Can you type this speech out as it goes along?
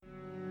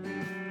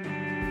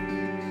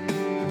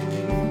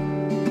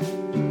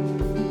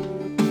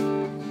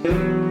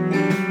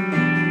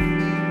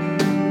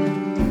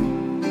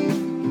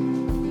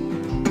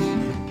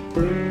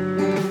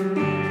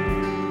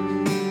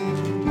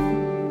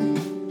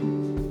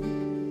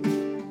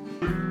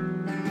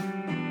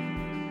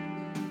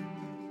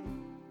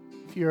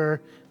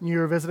you're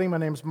new or visiting, my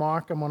name's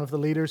Mark. I'm one of the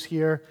leaders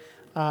here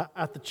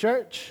at the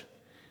church.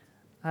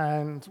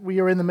 And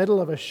we are in the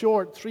middle of a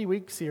short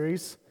 3-week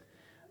series,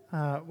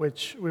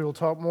 which we will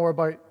talk more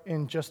about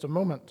in just a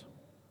moment.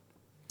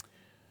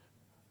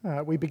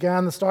 We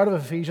began the start of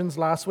Ephesians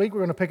last week.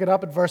 We're going to pick it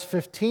up at verse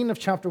 15 of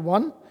chapter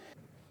 1.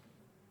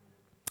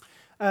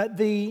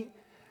 The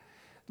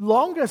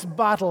longest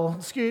battle,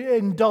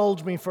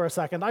 indulge me for a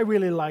second, I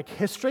really like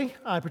history.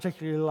 I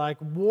particularly like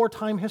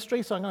wartime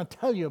history, so I'm going to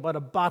tell you about a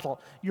battle.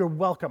 You're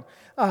welcome.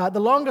 The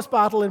longest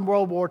battle in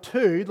World War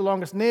II, the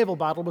longest naval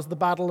battle, was the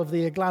Battle of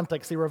the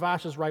Atlantic. See,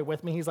 Ravash is right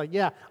with me. He's like,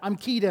 yeah, I'm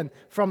keyed in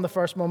from the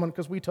first moment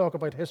because we talk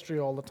about history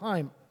all the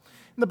time.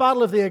 In the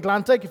Battle of the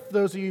Atlantic, for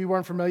those of you who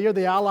weren't familiar,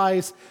 the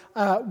Allies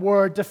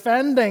were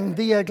defending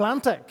the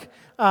Atlantic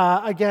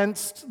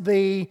against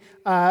the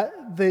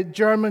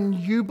German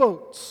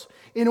U-boats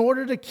in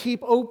order to keep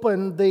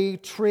open the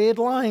trade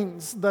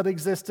lines that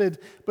existed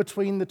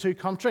between the two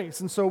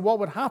countries. And so what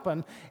would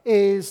happen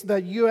is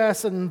that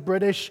US and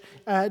British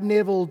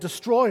naval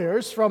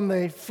destroyers from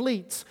the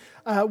fleets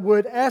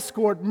would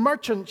escort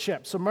merchant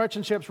ships. So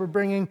merchant ships were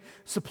bringing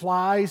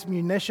supplies,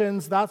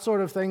 munitions, that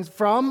sort of things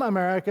from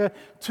America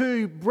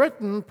to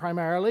Britain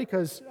primarily,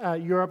 because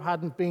Europe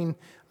hadn't been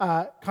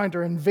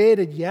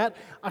counter-invaded yet,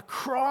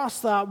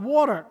 across that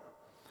water.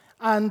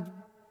 And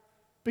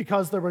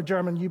because there were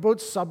German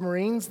U-boats,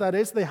 submarines, that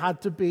is, they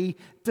had to be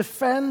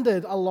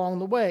defended along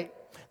the way.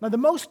 Now, the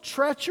most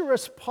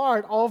treacherous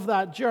part of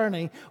that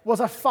journey was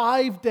a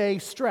 5-day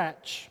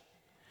stretch.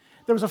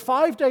 There was a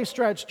 5-day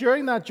stretch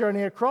during that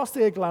journey across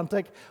the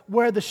Atlantic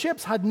where the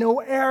ships had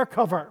no air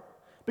cover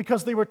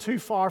because they were too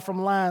far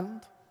from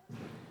land.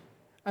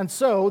 And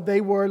so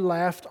they were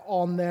left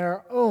on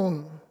their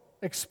own,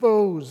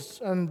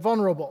 exposed and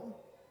vulnerable.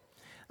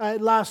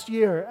 Last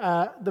year,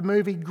 the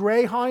movie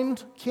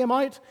Greyhound came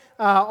out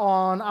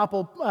on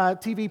Apple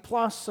TV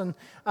Plus, and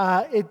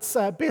it's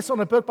based on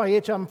a book by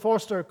H.M.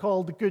 Forster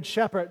called The Good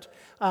Shepherd,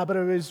 but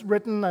it was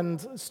written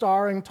and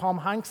starring Tom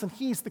Hanks, and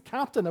he's the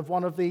captain of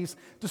one of these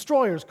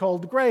destroyers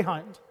called the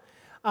Greyhound.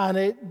 And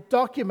it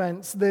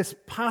documents this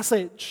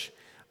passage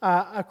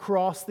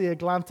across the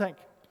Atlantic.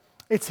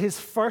 It's his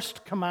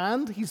first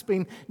command. He's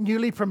been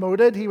newly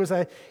promoted. He was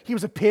a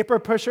paper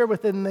pusher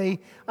within the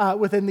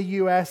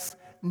U.S.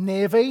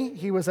 Navy.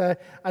 He was a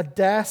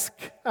desk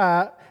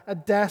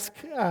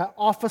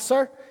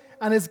officer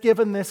and is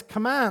given this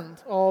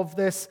command of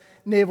this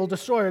naval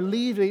destroyer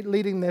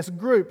leading this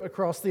group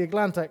across the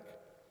Atlantic.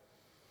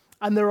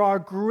 And there are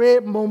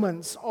great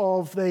moments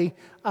of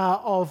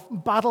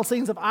battle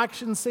scenes, of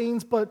action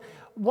scenes, but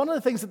one of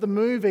the things that the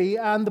movie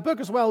and the book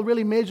as well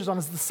really majors on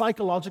is the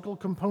psychological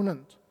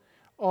component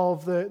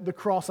of the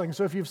crossing.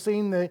 So if you've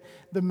seen the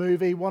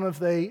movie, one of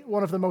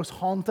the most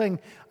haunting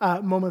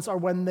moments are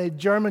when the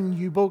German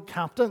U-boat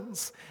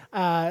captains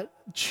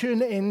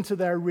tune into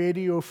their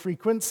radio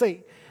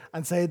frequency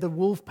and say the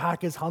wolf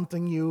pack is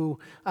hunting you,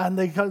 and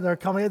they're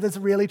coming. It's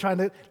really trying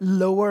to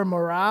lower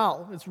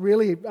morale. It's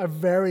really a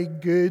very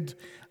good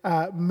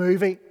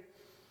movie.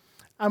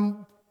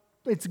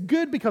 It's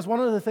good because one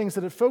of the things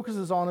that it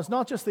focuses on is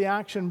not just the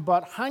action,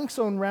 but Hank's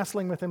own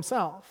wrestling with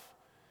himself.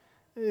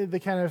 The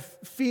kind of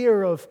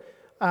fear of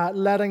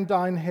letting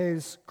down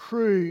his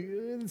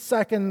crew,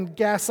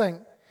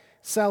 second-guessing,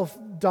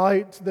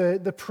 self-doubt,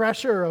 the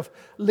pressure of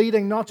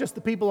leading not just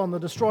the people on the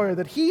destroyer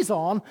that he's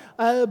on,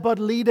 but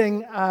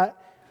leading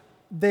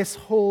this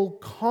whole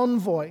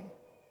convoy.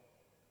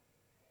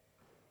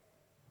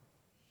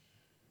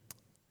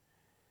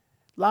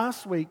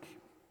 Last week,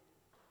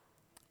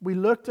 we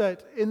looked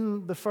at,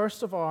 in the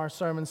first of our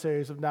sermon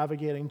series of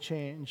Navigating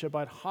Change,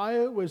 about how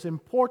it was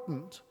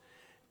important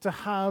to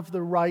have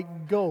the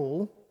right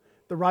goal,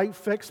 the right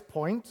fixed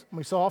point. And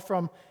we saw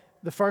from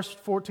the first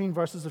 14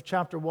 verses of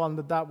chapter 1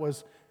 that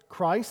was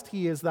Christ.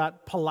 He is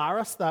that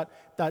Polaris,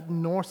 that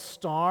North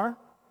Star,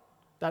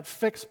 that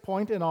fixed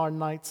point in our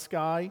night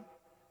sky.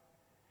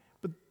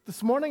 But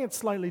this morning it's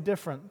slightly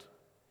different.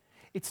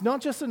 It's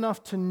not just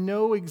enough to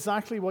know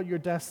exactly what your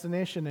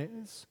destination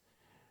is.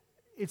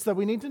 It's that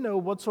we need to know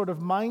what sort of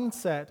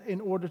mindset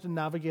in order to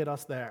navigate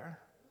us there.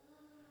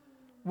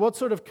 What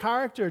sort of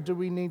character do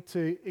we need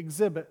to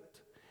exhibit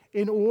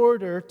in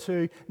order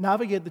to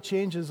navigate the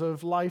changes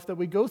of life that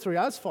we go through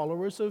as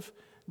followers of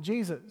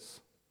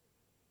Jesus?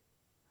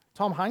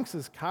 Tom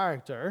Hanks's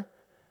character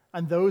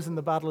and those in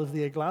the Battle of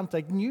the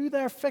Atlantic knew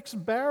their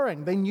fixed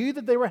bearing. They knew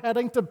that they were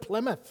heading to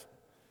Plymouth.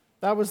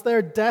 That was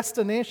their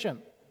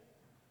destination.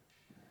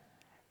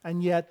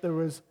 And yet there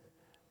was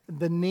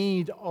the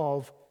need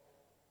of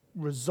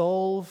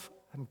resolve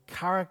and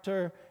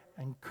character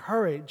and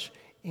courage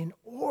in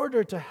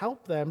order to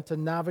help them to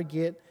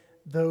navigate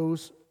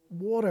those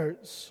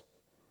waters.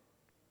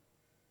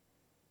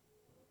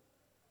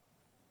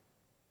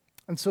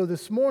 And so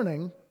this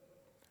morning,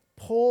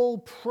 Paul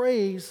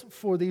prays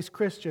for these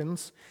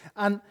Christians,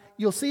 and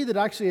you'll see that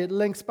actually it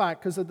links back,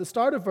 because at the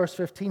start of verse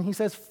 15, he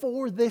says,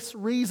 for this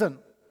reason.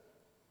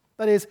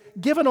 That is,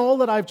 given all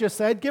that I've just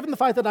said, given the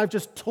fact that I've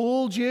just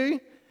told you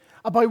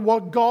about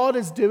what God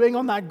is doing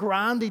on that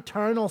grand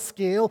eternal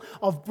scale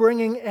of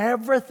bringing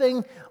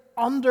everything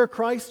under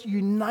Christ,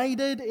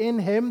 united in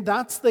Him.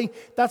 That's the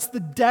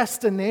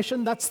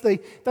destination. That's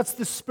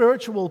the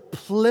spiritual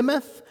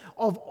Plymouth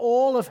of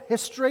all of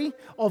history,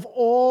 of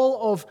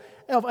all of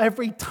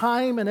every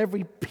time and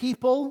every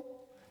people.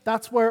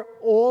 That's where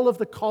all of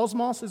the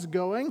cosmos is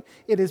going.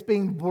 It is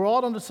being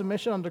brought under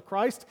submission under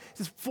Christ. He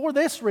says, for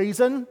this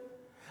reason,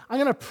 I'm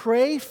going to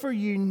pray for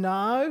you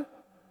now.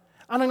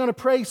 And I'm going to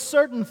pray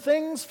certain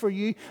things for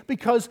you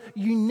because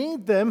you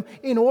need them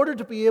in order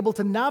to be able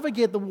to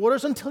navigate the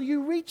waters until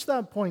you reach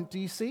that point. Do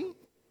you see?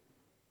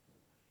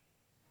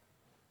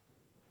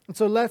 And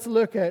so let's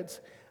look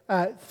at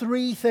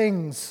three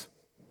things.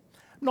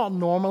 Not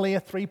normally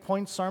a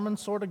 3-point sermon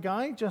sort of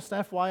guy, just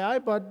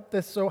FYI, but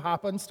this so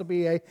happens to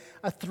be a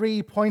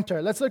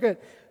 3-pointer. Let's look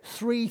at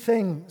three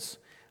things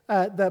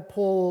that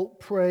Paul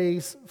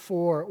prays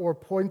for or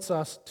points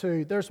us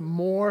to. There's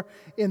more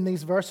in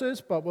these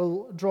verses, but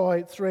we'll draw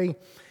out three.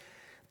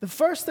 The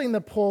first thing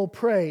that Paul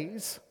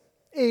prays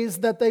is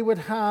that they would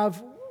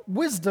have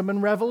wisdom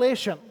and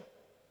revelation.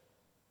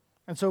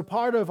 And so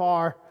part of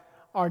our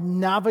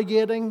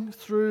navigating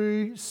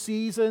through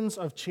seasons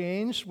of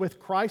change with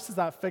Christ as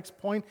that fixed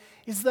point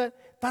is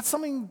that's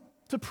something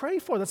to pray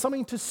for. That's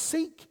something to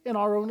seek in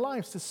our own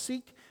lives, to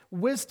seek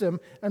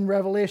wisdom and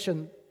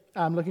revelation.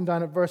 I'm looking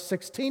down at verse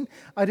 16.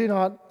 I do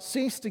not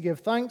cease to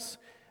give thanks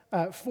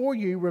for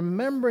you,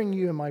 remembering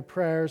you in my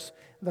prayers,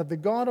 that the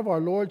God of our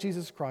Lord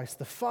Jesus Christ,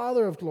 the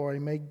Father of glory,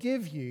 may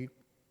give you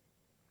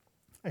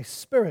a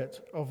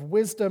spirit of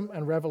wisdom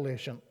and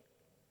revelation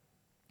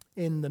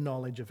in the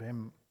knowledge of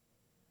Him.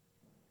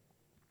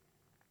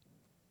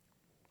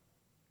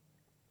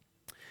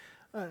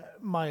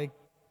 My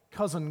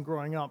cousin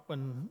growing up,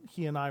 when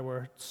he and I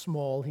were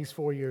small, he's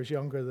 4 years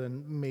younger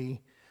than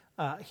me,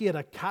 he had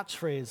a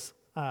catchphrase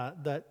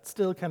that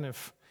still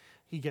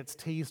he gets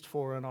teased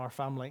for in our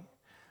family.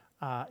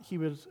 He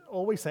would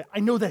always say,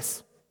 I know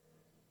this.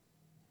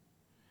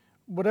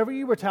 Whatever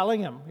you were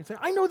telling him, he'd say,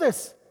 I know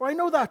this, or I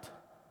know that.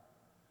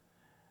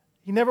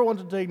 He never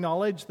wanted to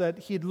acknowledge that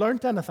he'd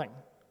learned anything,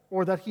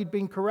 or that he'd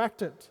been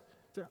corrected.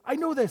 I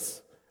know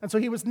this. And so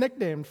he was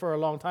nicknamed for a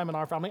long time in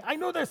our family, I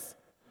know this,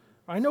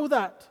 or I know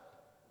that.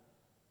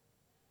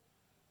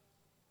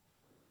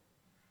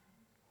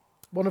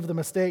 One of the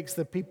mistakes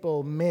that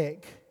people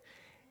make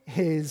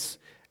is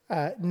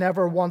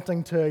never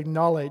wanting to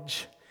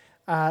acknowledge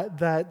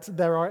that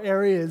there are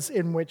areas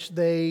in which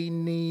they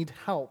need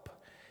help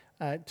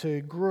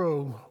to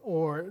grow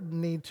or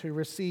need to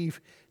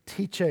receive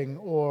teaching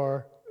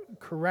or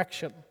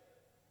correction.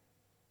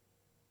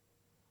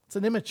 It's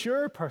an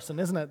immature person,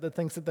 isn't it, that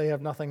thinks that they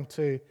have nothing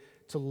to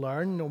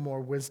learn, no more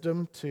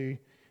wisdom to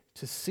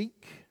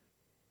seek.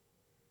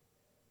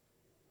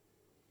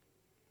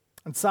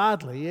 And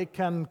sadly, it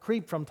can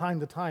creep from time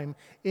to time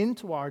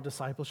into our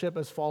discipleship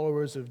as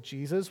followers of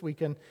Jesus. We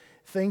can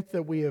think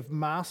that we have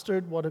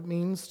mastered what it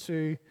means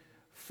to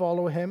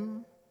follow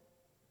Him.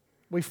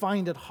 We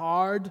find it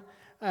hard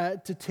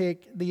to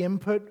take the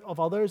input of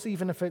others,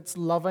 even if it's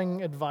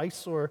loving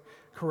advice or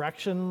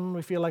correction.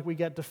 We feel like we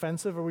get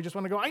defensive, or we just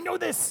want to go, I know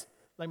this,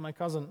 like my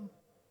cousin.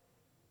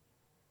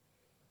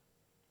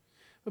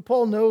 But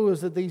Paul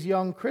knows that these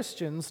young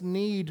Christians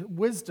need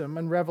wisdom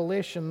and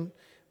revelation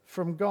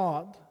from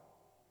God.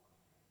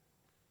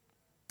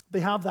 They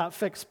have that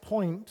fixed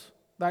point,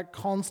 that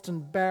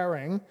constant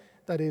bearing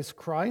that is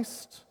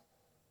Christ.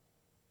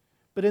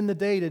 But in the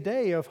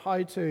day-to-day of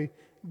how to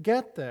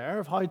get there,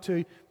 of how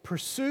to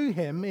pursue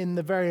Him in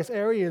the various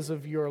areas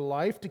of your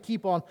life, to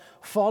keep on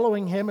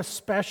following Him,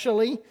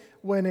 especially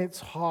when it's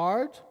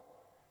hard,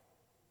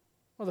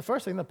 well, the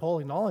first thing that Paul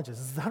acknowledges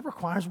is that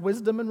requires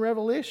wisdom and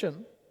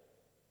revelation.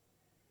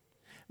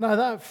 Now,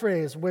 that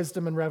phrase,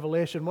 wisdom and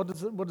revelation, what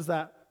does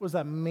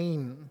that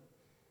mean?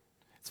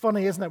 It's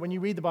funny, isn't it? When you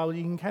read the Bible,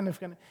 you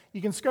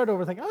can skirt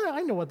over and think, oh,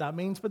 I know what that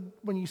means. But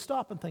when you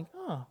stop and think,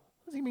 what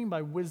does he mean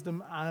by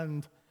wisdom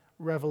and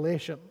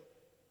revelation?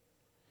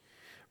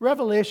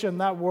 Revelation,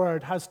 that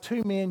word, has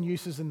two main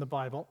uses in the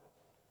Bible.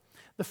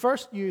 The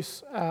first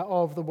use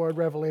of the word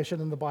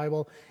revelation in the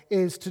Bible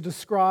is to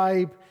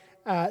describe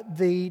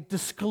the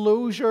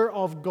disclosure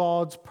of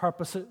God's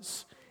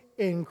purposes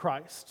in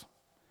Christ.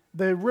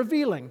 The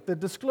revealing, the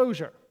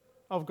disclosure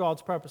of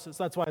God's purposes.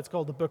 That's why it's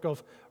called the book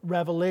of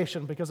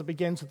Revelation, because it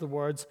begins with the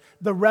words,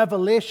 the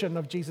revelation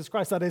of Jesus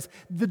Christ. That is,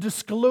 the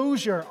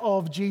disclosure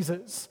of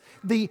Jesus,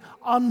 the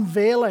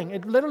unveiling.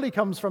 It literally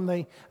comes from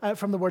the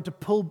word to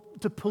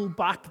pull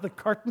back the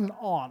curtain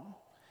on.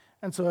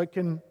 And so it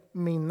can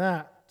mean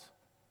that.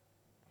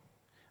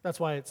 That's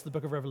why it's the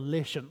book of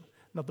Revelation,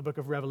 not the book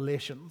of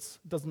Revelations.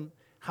 It doesn't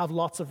have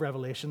lots of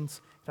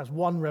revelations. It has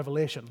one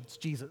revelation. It's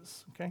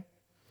Jesus, okay?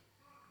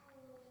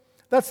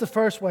 That's the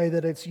first way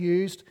that it's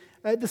used.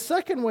 The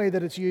second way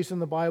that it's used in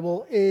the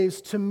Bible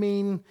is to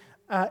mean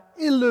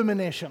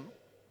illumination,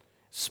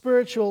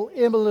 spiritual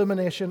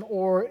illumination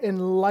or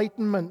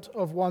enlightenment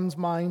of one's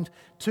mind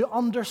to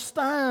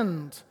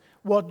understand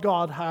what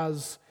God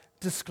has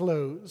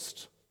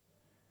disclosed.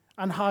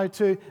 and how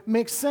to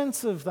make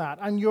sense of that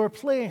and your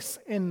place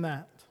in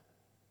that.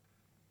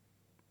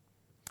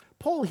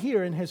 Paul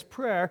here in his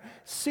prayer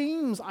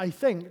seems, I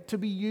think, to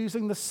be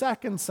using the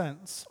second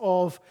sense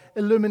of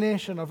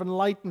illumination, of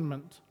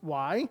enlightenment.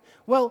 Why?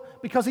 Well,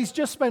 because he's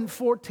just spent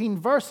 14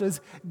 verses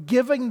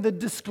giving the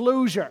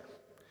disclosure.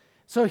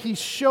 So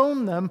he's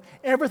shown them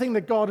everything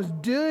that God is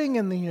doing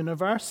in the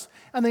universe,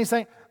 and they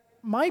say,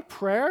 my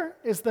prayer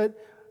is that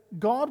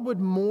God would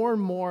more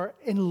and more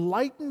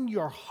enlighten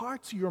your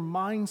hearts, your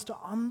minds to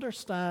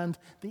understand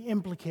the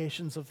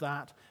implications of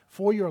that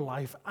for your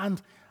life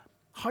and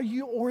how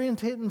you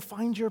orientate and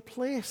find your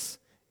place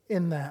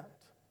in that.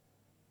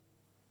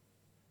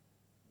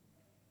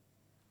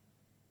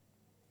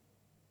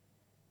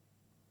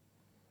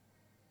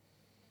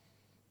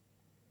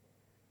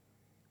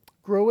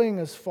 Growing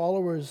as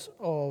followers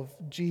of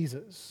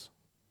Jesus,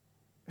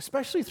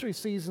 especially through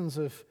seasons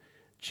of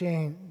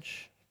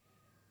change.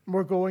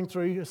 We're going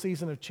through a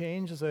season of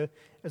change as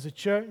a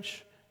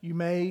church. You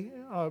may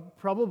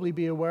probably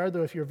be aware,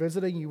 though if you're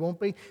visiting, you won't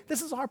be.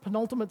 This is our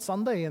penultimate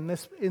Sunday in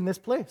this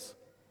place.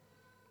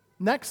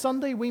 Next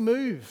Sunday, we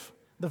move.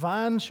 The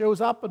van shows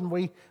up and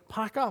we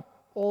pack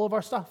up all of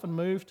our stuff and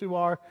move to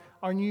our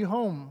new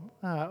home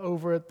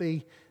over at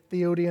the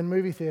Odeon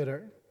movie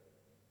theater.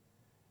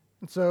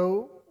 And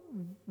so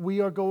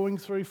we are going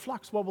through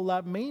flux. What will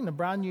that mean? A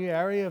brand new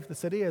area of the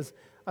city, as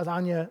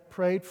Anya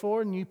prayed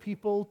for, new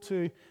people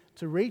to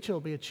reach.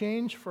 It'll be a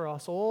change for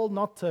us all,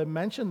 not to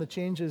mention the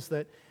changes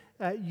that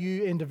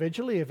you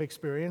individually have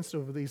experienced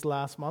over these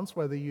last months,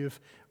 whether you've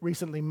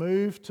recently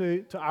moved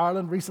to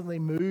Ireland, recently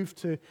moved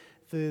to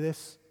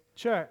this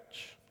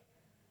church.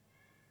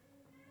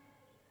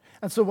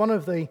 And so one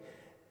of the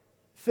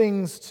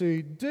things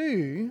to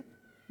do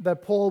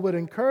that Paul would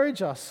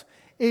encourage us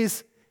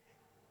is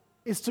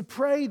to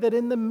pray that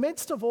in the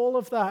midst of all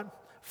of that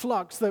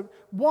flux, that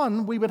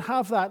one, we would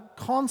have that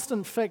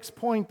constant fixed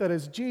point that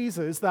is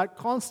Jesus, that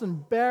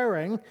constant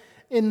bearing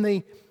in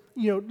the,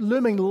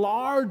 looming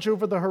large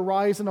over the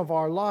horizon of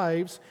our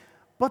lives,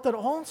 but that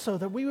also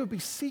that we would be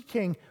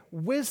seeking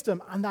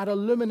wisdom and that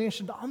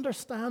illumination to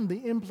understand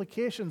the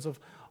implications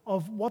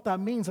of what that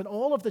means and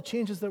all of the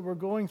changes that we're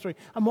going through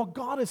and what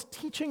God is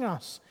teaching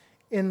us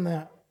in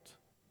that.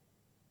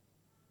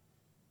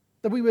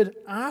 That we would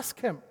ask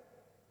Him.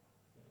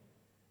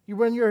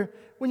 When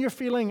you're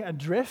feeling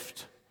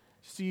adrift,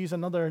 just to use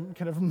another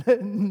kind of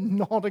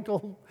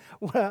nautical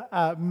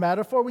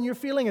metaphor, when you're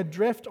feeling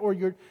adrift or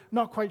you're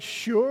not quite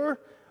sure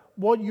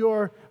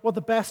what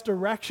the best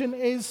direction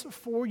is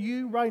for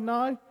you right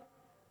now,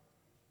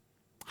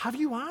 have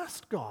you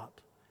asked God?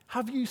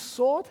 Have you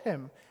sought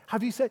Him?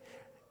 Have you said,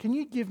 can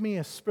you give me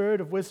a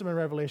spirit of wisdom and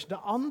revelation to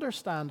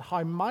understand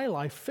how my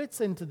life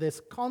fits into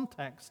this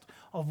context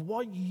of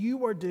what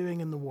you are doing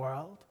in the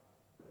world?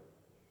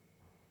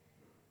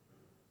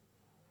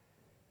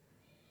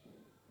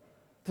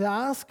 To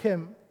ask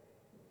Him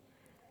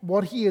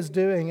what He is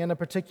doing in a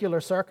particular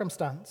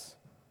circumstance.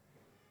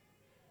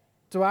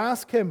 To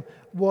ask Him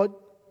what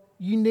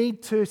you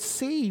need to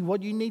see,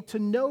 what you need to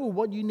know,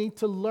 what you need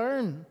to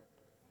learn.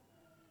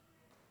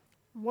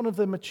 One of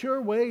the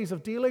mature ways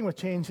of dealing with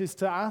change is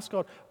to ask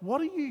God, what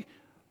are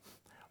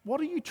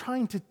you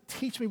trying to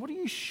teach me? What are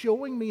you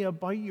showing me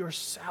about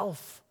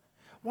yourself?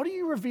 What are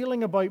you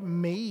revealing about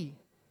me?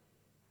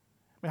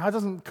 I mean, how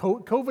doesn't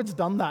COVID's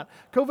done that?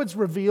 COVID's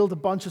revealed a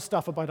bunch of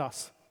stuff about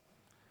us.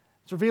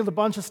 It's revealed a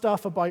bunch of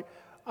stuff about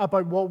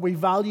what we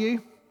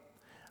value,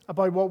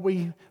 about what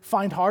we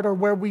find hard, or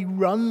where we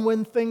run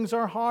when things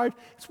are hard.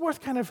 It's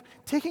worth kind of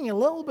taking a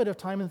little bit of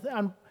time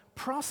and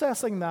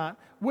processing that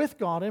with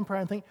God in prayer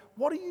and think,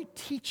 what are you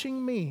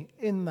teaching me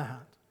in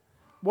that?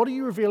 What are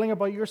you revealing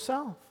about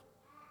yourself?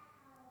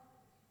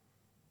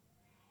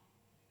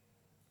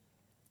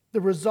 The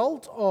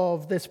result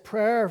of this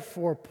prayer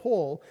for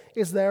Paul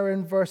is there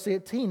in verse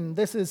 18.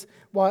 This is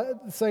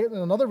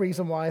another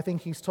reason why I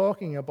think he's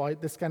talking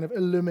about this kind of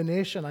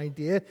illumination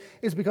idea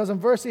is because in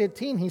verse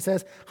 18 he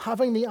says,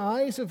 having the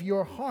eyes of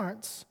your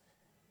hearts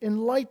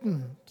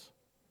enlightened.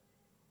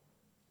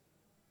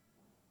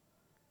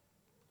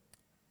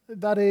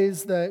 That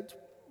is, that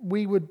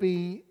we would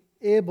be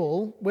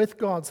able, with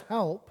God's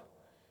help,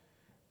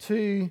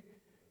 to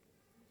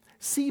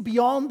see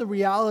beyond the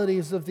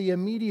realities of the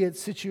immediate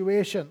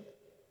situation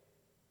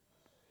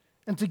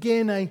and to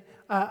gain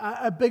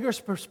a bigger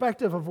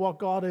perspective of what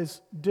God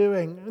is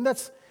doing. And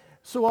that's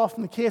so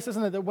often the case,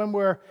 isn't it, that when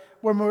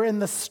we're in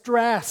the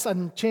stress,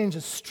 and change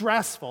is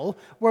stressful,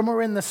 when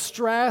we're in the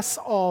stress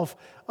of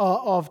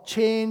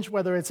change,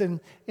 whether it's in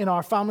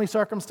our family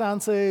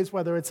circumstances,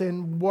 whether it's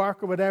in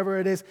work or whatever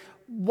it is,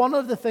 one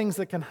of the things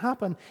that can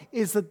happen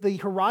is that the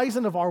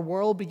horizon of our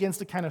world begins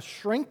to kind of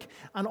shrink,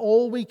 and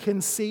all we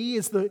can see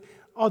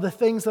are the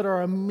things that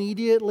are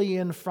immediately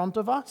in front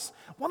of us.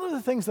 One of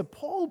the things that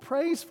Paul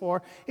prays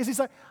for is he's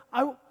like,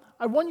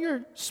 I want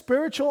your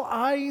spiritual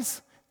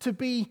eyes to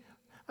be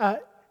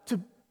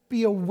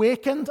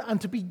awakened and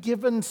to be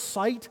given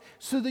sight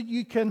so that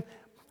you can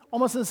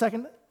almost in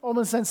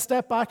a sense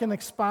step back and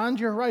expand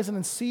your horizon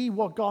and see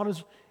what God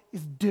is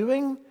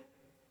doing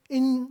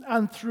in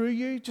and through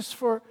you just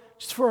for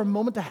a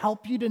moment to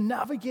help you to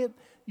navigate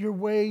your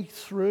way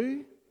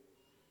through?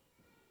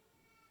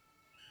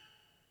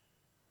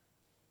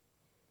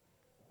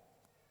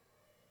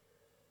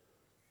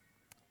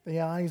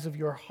 The eyes of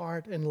your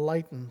heart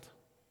enlightened.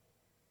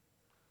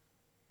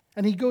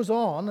 And he goes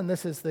on, and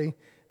this is the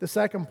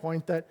second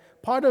point, that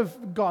part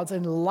of God's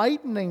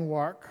enlightening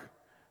work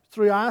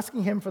through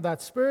asking him for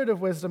that spirit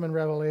of wisdom and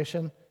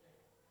revelation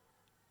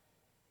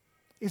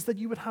is that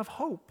you would have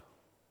hope.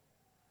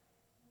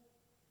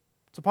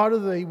 It's a part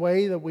of the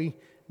way that we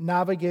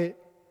navigate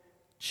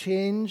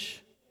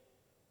change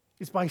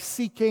is by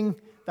seeking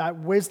that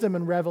wisdom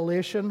and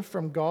revelation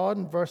from God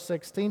in verse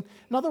 16.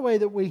 Another way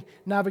that we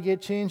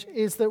navigate change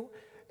is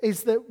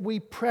that we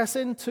press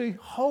into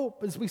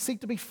hope as we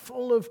seek to be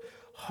full of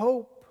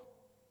hope.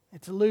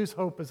 And to lose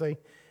hope is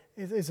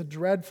a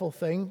dreadful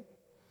thing.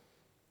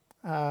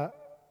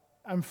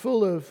 I'm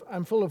full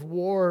of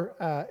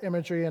war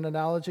imagery and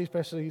analogy,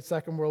 especially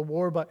Second World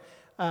War. But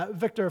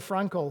Viktor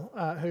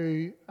Frankl,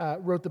 who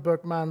wrote the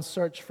book Man's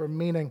Search for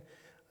Meaning,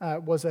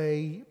 was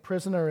a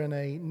prisoner in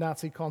a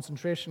Nazi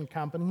concentration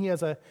camp, and he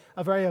has a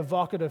very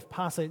evocative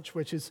passage,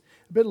 which is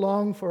a bit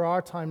long for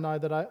our time now,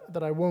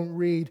 that I won't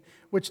read,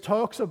 which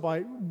talks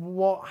about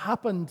what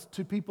happened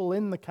to people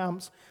in the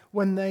camps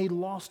when they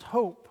lost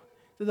hope.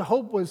 The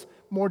hope was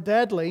more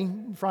deadly,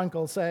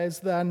 Frankl says,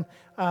 than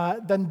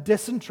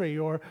dysentery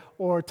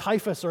or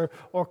typhus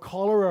or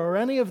cholera or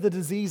any of the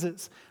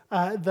diseases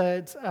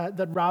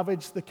that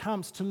ravaged the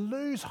camps. To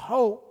lose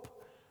hope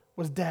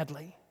was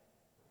deadly.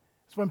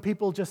 It's when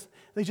people just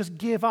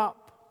gave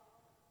up,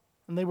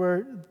 and they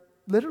were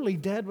literally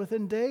dead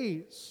within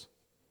days.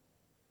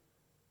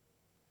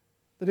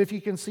 That if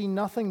you can see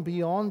nothing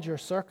beyond your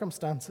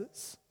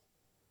circumstances,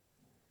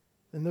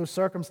 then those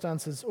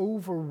circumstances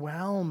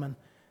overwhelm and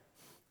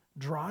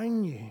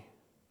drown you.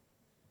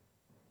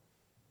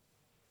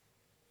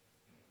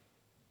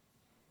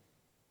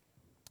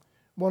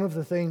 One of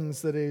the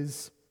things that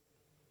is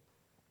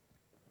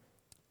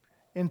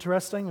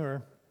interesting,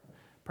 or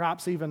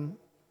perhaps even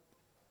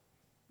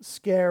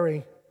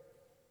scary,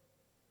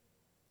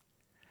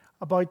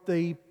 about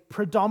the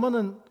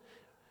predominant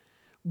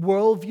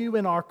worldview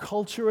in our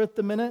culture at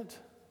the minute,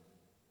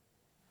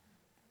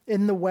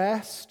 in the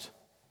West,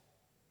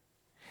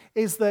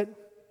 is that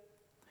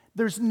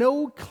there's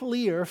no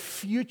clear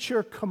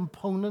future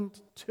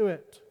component to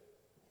it.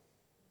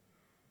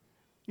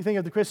 You think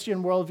of the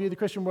Christian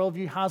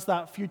worldview has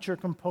that future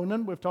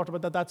component. We've talked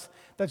about that.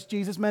 That's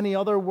Jesus. Many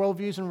other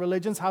worldviews and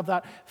religions have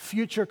that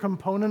future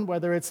component,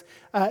 whether it's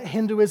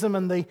Hinduism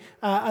and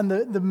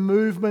the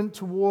movement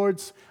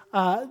towards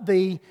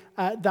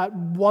that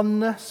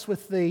oneness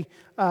with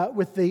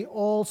the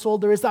all soul.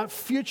 There is that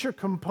future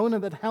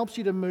component that helps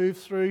you to move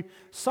through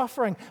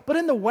suffering. But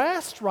in the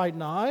West right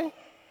now,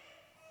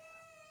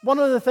 one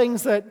of the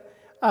things that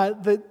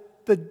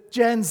the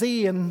Gen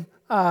Z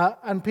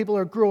and people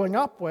are growing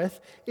up with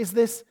is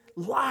this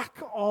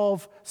lack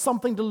of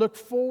something to look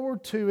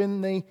forward to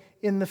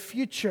in the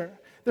future.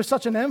 There's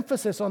such an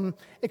emphasis on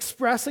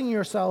expressing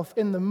yourself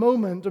in the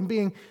moment and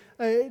being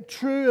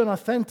true and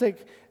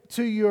authentic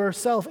to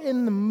yourself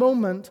in the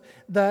moment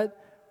that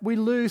we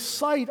lose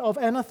sight of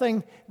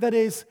anything that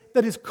is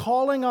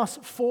calling us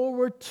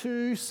forward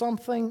to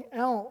something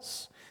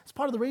else. It's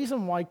part of the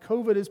reason why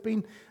COVID has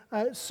been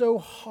so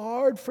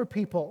hard for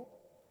people,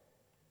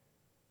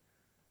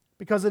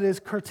 because it has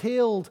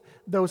curtailed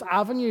those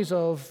avenues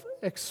of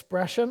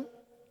expression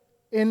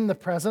in the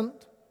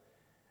present,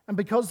 and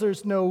because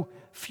there's no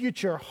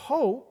future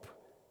hope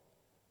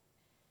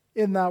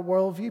in that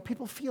worldview,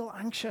 people feel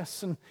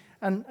anxious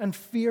and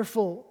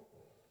fearful.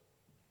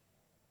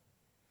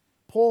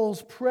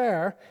 Paul's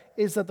prayer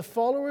is that the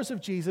followers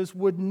of Jesus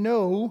would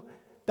know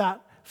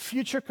that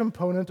future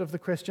component of the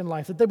Christian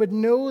life, that they would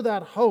know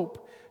that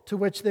hope to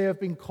which they have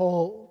been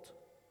called,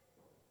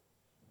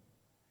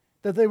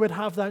 that they would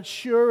have that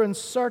sure and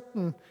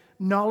certain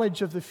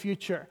knowledge of the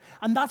future.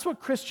 And that's what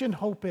Christian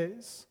hope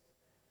is.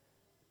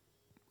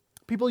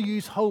 People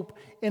use hope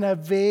in a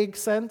vague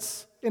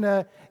sense, in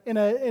a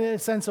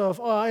sense of,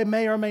 oh, it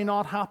may or may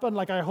not happen,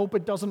 like I hope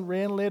it doesn't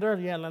rain later.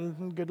 Yeah,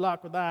 good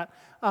luck with that.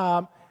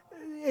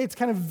 It's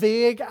kind of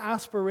vague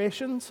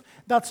aspirations.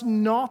 That's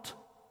not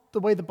the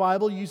way the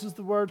Bible uses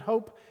the word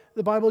hope.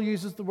 The Bible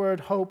uses the word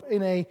hope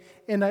in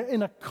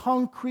a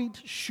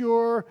concrete,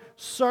 sure,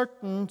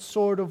 certain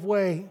sort of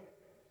way.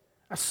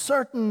 A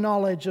certain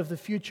knowledge of the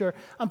future.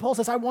 And Paul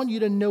says, I want you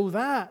to know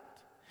that.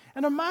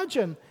 And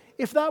imagine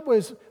if that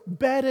was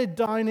bedded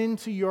down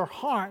into your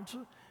heart,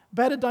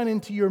 bedded down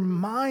into your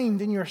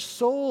mind, in your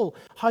soul,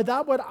 how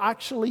that would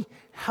actually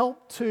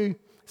help to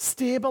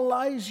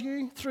stabilize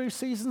you through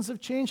seasons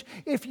of change.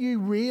 If you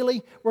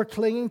really were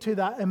clinging to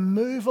that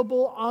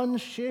immovable,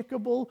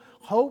 unshakable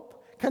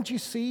hope, can't you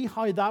see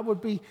how that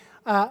would be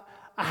a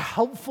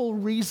helpful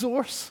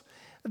resource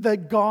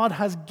that God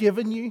has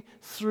given you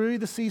through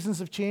the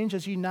seasons of change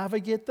as you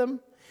navigate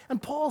them?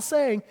 And Paul's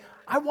saying,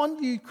 I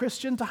want you,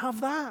 Christian, to have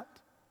that.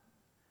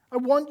 I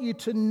want you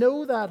to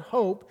know that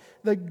hope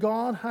that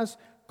God has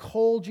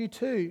called you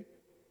to.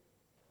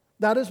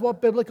 That is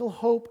what biblical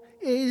hope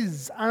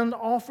is and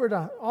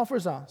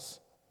offers us.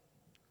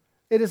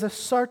 It is a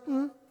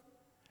certain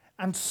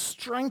and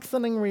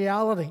strengthening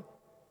reality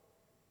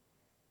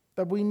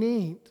that we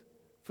need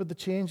for the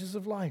changes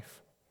of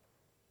life.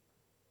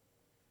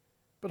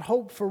 But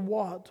hope for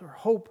what? Or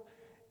hope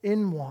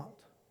in what?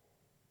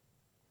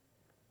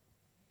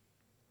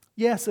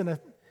 Yes, in a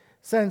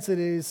sense it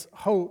is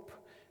hope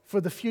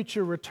for the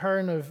future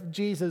return of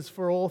Jesus,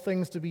 for all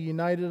things to be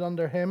united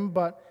under him,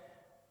 but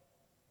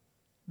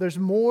there's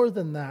more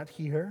than that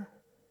here.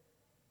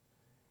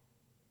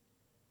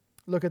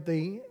 Look at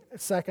the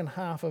second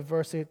half of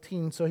verse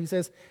 18. So he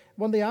says,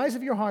 when the eyes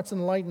of your hearts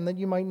enlighten, that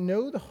you might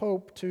know the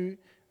hope to,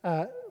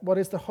 what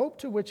is the hope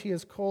to which he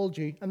has called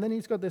you. And then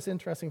he's got this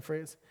interesting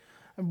phrase.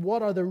 And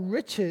what are the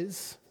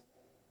riches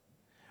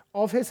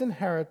of his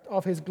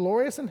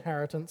glorious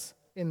inheritance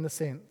in the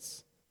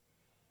saints?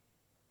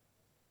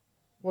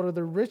 What are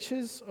the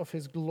riches of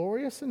his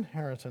glorious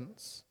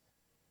inheritance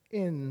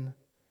in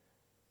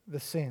the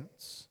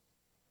saints?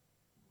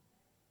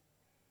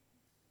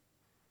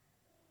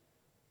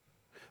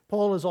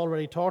 Paul has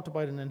already talked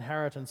about an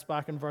inheritance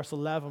back in verse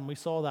 11. We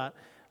saw that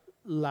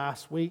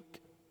last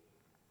week.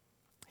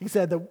 He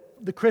said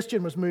that the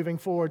Christian was moving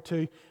forward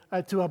to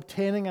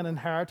obtaining an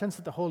inheritance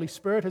that the Holy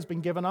Spirit has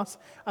been given us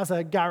as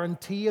a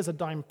guarantee, as a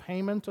down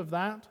payment of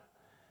that.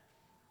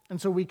 And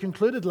so we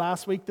concluded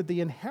last week that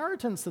the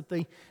inheritance that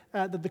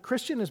the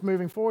Christian is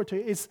moving forward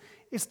to is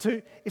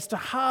to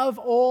have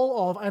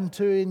all of and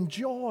to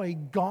enjoy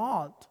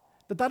God.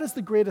 That is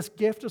the greatest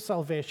gift of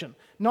salvation.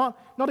 Not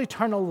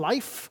eternal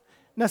life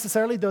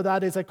necessarily, though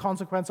that is a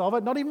consequence of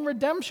it. Not even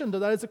redemption, though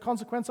that is a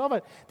consequence of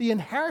it. The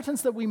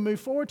inheritance that we move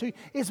forward to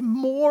is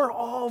more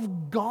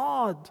of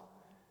God.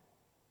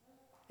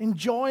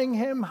 Enjoying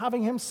him,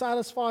 having him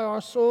satisfy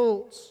our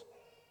souls.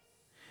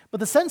 But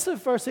the sense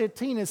of verse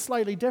 18 is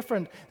slightly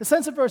different. The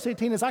sense of verse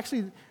 18 is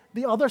actually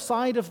the other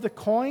side of the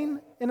coin,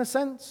 in a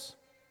sense.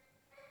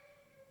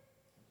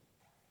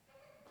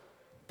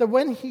 That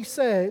when he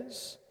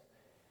says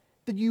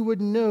that you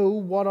would know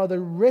what are the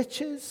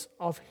riches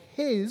of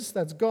his,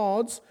 that's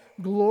God's,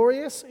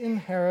 glorious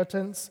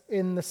inheritance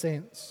in the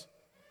saints.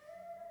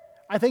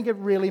 I think it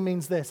really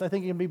means this. I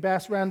think it can be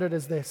best rendered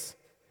as this.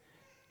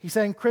 He's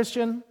saying,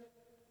 Christian,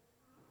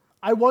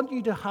 I want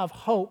you to have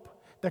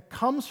hope that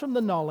comes from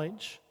the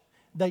knowledge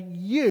that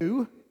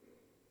you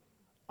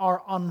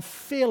are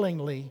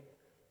unfailingly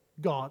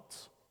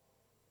God's.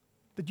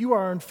 That you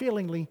are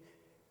unfailingly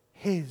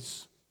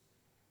his.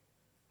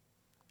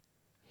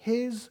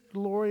 His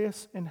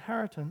glorious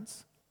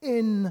inheritance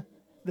in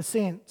the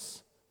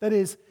saints. That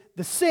is,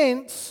 the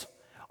saints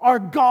are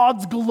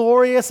God's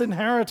glorious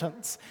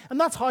inheritance. And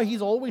that's how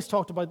he's always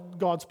talked about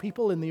God's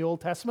people in the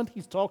Old Testament.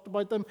 He's talked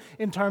about them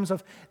in terms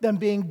of them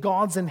being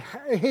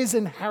his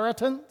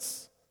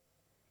inheritance.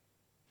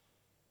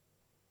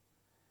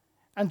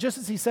 And just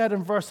as he said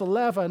in verse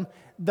 11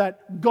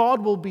 that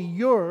God will be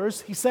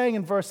yours, he's saying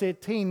in verse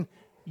 18,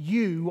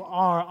 you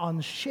are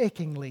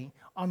unshakingly,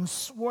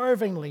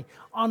 unswervingly,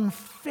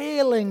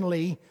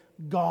 unfailingly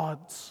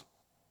God's.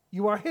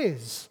 You are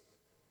his.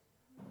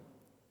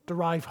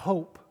 Derive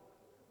hope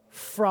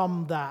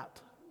from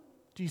that.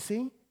 Do you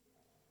see?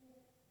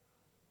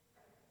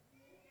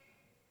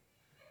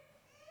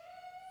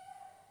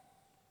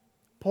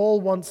 Paul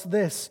wants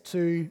this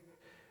to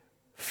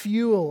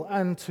fuel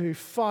and to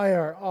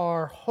fire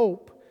our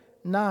hope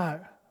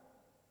now.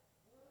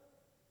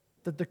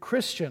 That the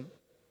Christian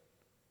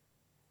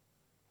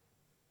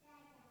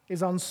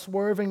is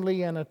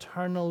unswervingly and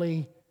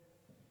eternally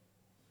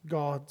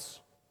God's.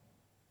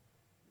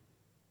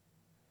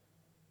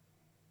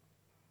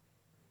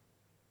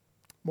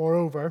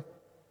 Moreover,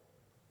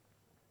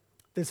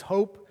 this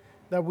hope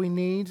that we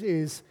need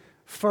is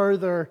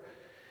further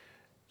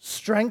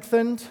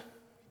strengthened,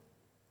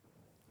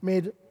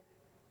 made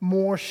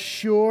more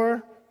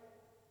sure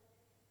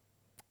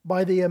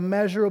by the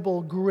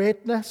immeasurable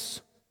greatness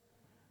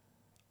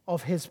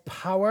of his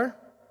power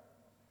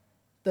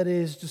that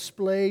is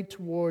displayed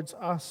towards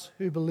us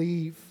who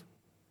believe.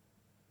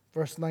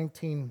 Verse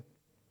 19.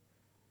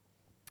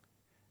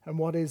 And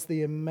what is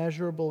the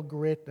immeasurable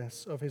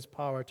greatness of his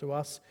power to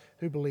us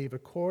who believe,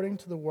 according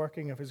to the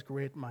working of his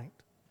great might?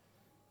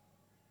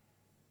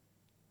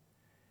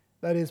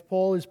 That is,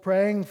 Paul is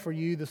praying for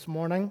you this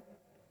morning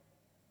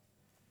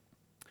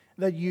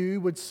that you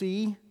would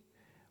see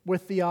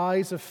with the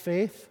eyes of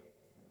faith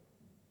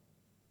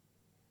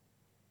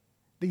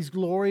these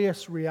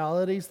glorious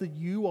realities that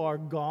you are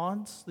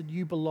God's, that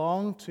you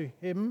belong to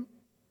him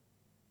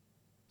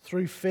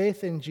through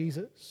faith in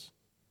Jesus.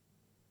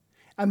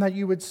 And that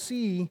you would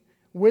see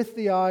with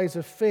the eyes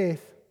of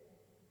faith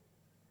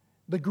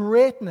the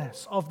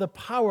greatness of the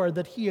power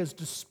that he has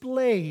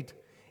displayed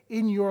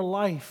in your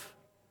life,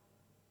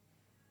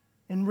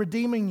 in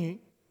redeeming you,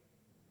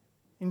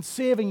 in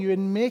saving you,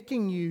 in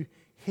making you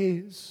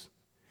his,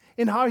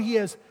 in how he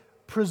has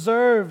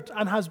preserved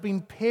and has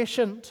been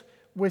patient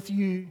with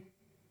you.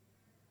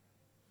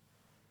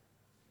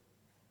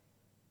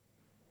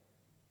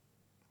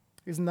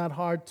 Isn't that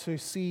hard to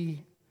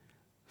see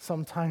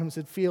Sometimes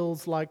it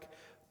feels like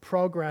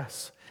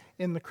progress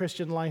in the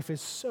Christian life is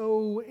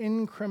so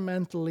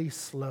incrementally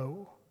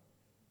slow.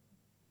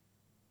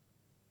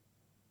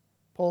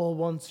 Paul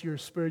wants your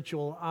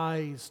spiritual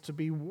eyes to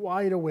be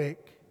wide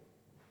awake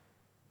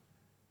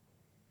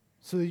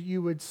so that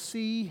you would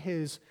see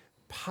his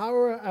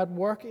power at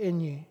work in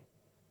you,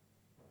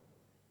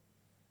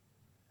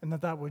 and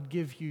that would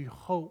give you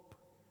hope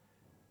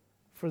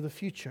for the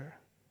future.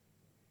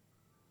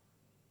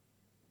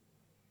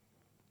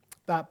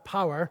 That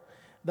power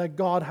that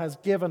God has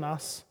given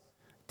us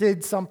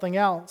did something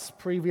else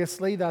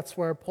previously. That's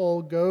where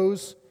Paul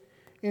goes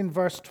in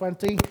verse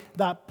 20.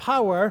 That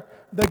power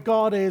that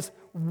God is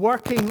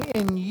working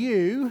in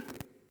you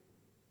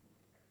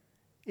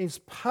is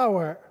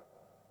power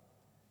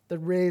that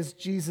raised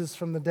Jesus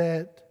from the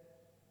dead.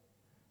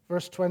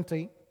 Verse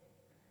 20.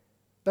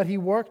 That he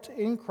worked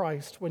in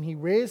Christ when he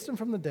raised him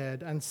from the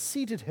dead and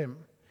seated him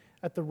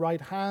at the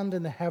right hand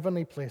in the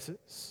heavenly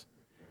places,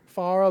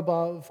 far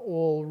above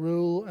all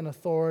rule and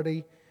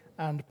authority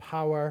and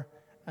power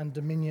and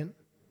dominion,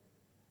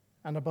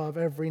 and above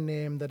every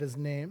name that is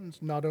named,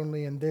 not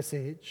only in this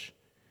age,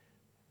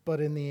 but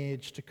in the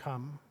age to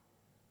come.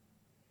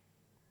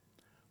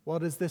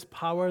 What is this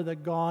power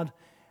that God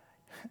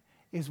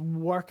is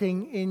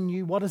working in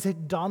you? What has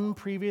it done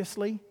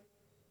previously?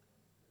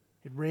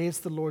 It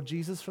raised the Lord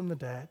Jesus from the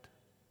dead.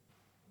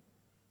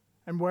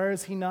 And where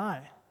is he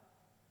now?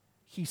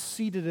 He's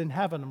seated in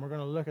heaven, and we're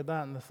going to look at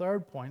that in the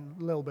third point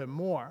a little bit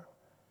more.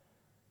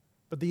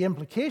 But the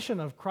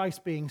implication of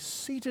Christ being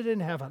seated in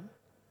heaven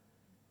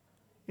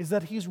is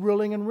that he's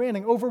ruling and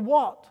reigning over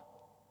what?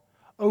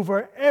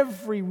 Over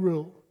every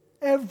rule,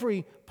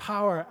 every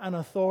power and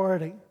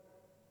authority,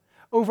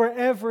 over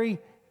every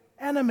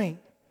enemy.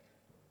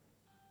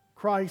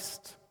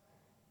 Christ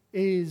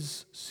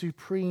is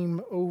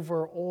supreme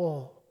over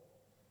all.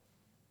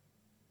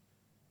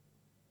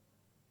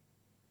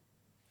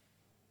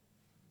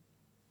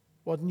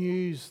 What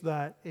news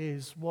that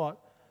is, what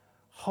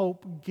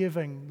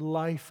hope-giving,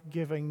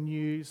 life-giving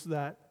news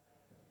that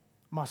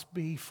must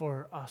be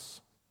for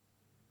us.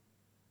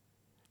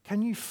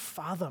 Can you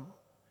fathom?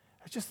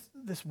 I've just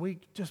this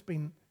week just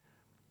been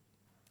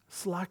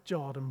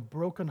slack-jawed and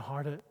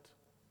broken-hearted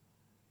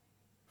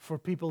for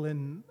people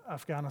in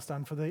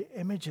Afghanistan, for the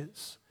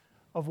images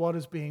of what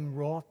is being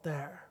wrought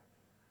there.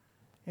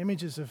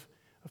 Images of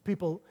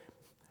people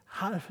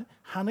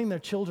handing their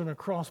children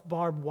across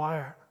barbed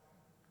wire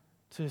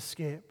to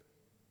escape.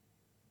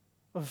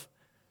 Of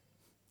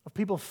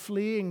people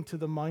fleeing to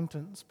the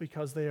mountains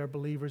because they are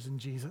believers in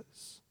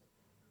Jesus.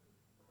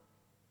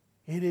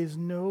 It is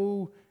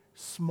no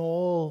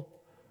small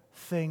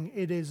thing.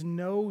 It is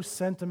no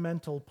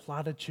sentimental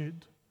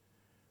platitude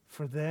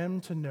for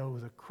them to know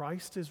that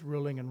Christ is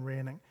ruling and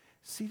reigning,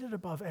 seated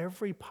above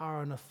every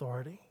power and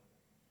authority,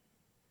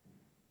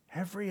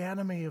 every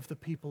enemy of the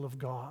people of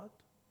God,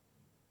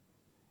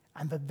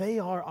 and that they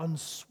are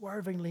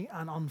unswervingly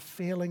and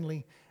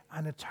unfailingly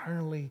and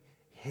eternally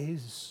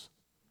his.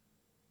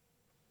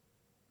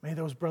 May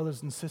those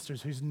brothers and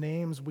sisters whose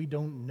names we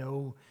don't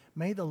know,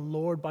 may the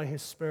Lord by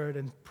his Spirit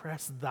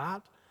impress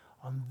that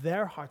on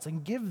their hearts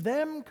and give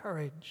them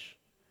courage.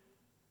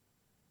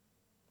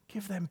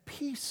 Give them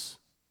peace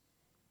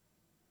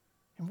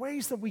in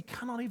ways that we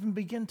cannot even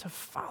begin to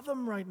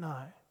fathom right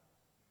now.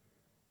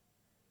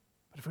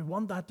 But if we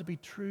want that to be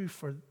true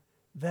for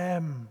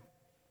them,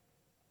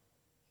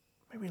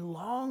 may we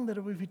long that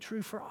it would be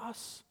true for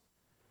us.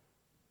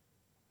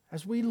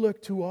 As we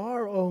look to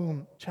our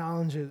own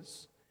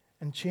challenges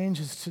and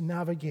changes to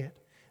navigate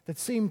that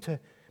seem to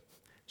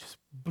just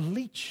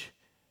bleach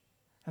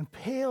and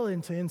pale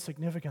into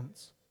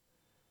insignificance.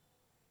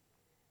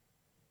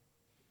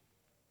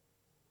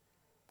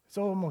 It's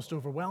almost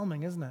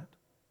overwhelming, isn't it?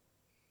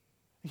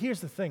 Here's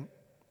the thing.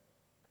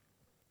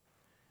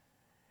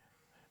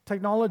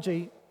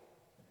 Technology,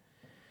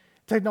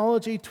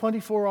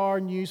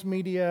 24-hour news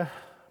media,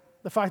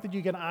 the fact that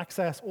you can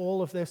access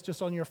all of this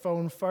just on your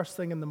phone first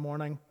thing in the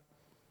morning,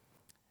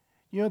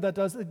 you know,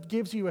 it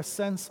gives you a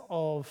sense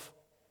of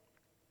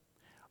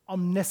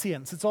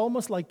omniscience. It's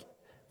almost like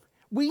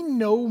we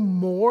know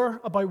more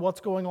about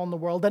what's going on in the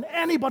world than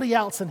anybody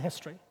else in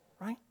history,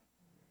 right?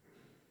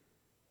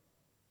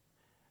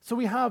 So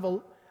we have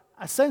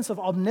a sense of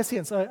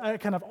omniscience, a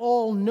kind of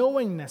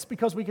all-knowingness,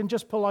 because we can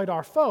just pull out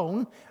our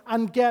phone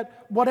and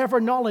get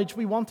whatever knowledge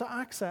we want to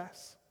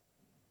access.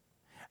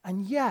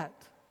 And yet,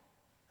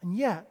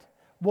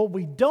 what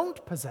we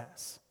don't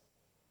possess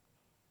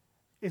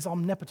is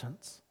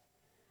omnipotence.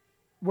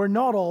 We're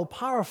not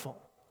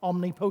all-powerful,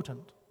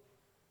 omnipotent.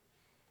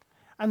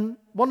 And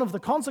one of the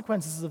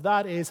consequences of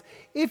that is,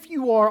 if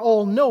you are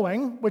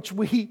all-knowing, which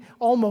we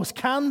almost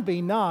can be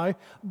now,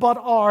 but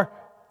are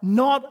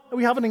not,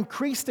 we haven't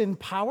increased in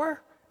power,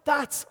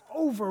 that's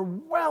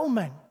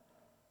overwhelming.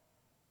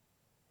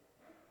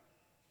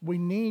 We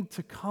need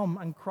to come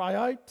and cry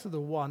out to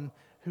the one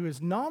who is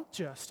not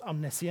just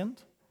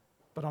omniscient,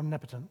 but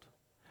omnipotent.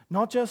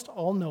 Not just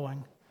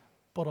all-knowing,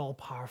 but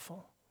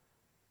all-powerful.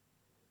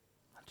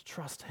 And to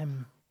trust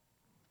him.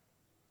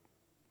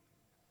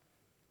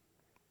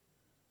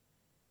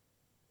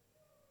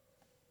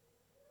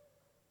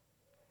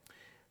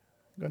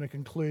 I'm going to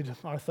conclude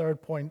our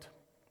third point.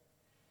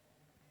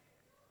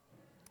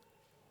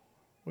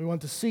 We want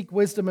to seek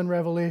wisdom and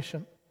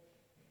revelation,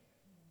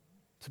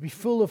 to be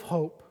full of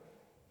hope,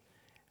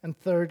 and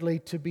thirdly,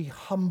 to be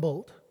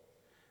humbled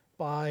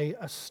by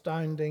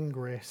astounding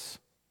grace.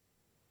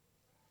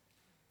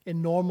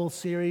 In normal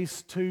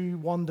series, 2,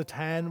 1 to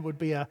 10 would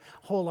be a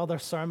whole other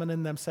sermon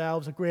in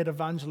themselves, a great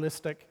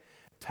evangelistic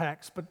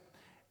text. But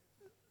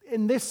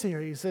in this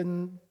series,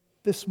 in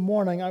this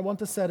morning, I want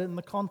to set it in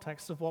the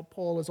context of what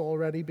Paul has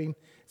already been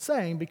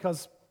saying,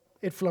 because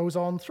it flows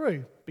on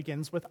through,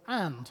 begins with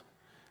and.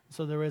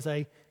 So there is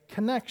a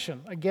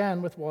connection,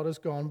 again, with what has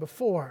gone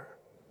before.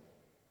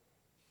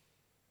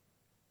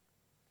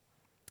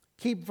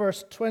 Keep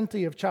verse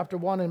 20 of chapter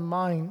 1 in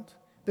mind,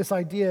 this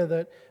idea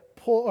that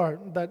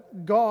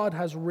that God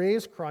has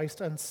raised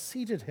Christ and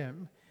seated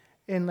him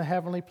in the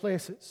heavenly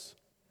places.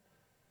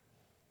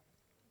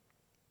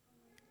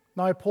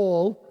 Now,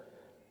 Paul,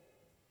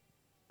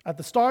 at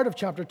the start of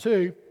chapter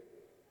 2,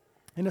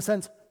 in a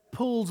sense,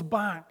 pulls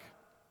back,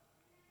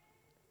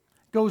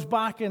 goes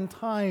back in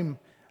time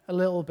a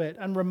little bit,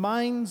 and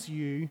reminds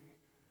you,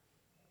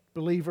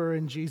 believer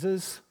in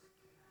Jesus,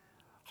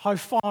 how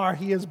far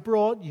he has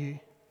brought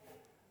you,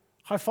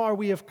 how far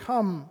we have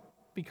come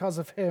because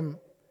of him.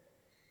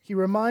 He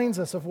reminds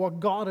us of what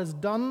God has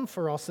done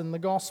for us in the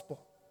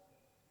gospel.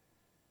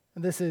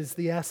 And this is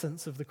the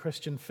essence of the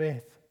Christian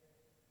faith.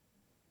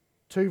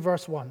 2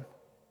 verse 1.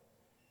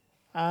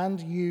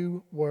 And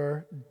you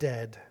were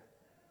dead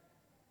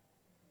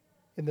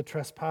in the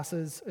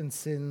trespasses and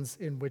sins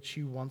in which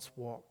you once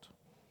walked.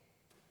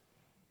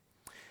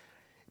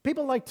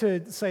 People like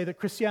to say that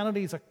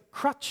Christianity is a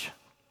crutch.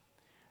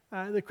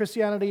 That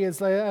Christianity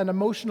is an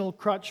emotional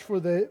crutch for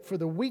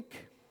the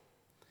weak.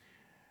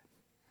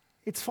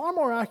 It's far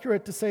more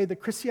accurate to say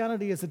that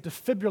Christianity is a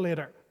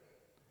defibrillator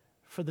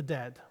for the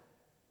dead.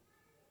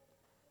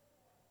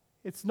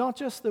 It's not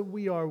just that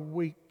we are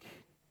weak,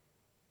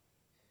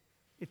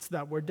 it's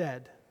that we're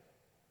dead.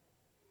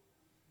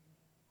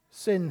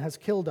 Sin has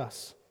killed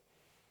us.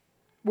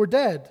 We're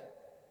dead.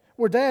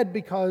 We're dead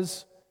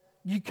because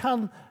you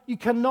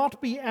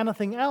cannot be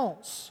anything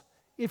else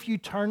if you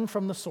turn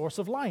from the source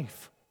of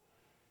life.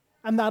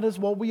 And that is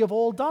what we have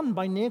all done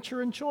by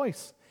nature and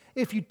choice.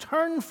 If you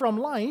turn from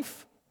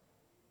life,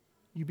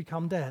 you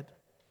become dead.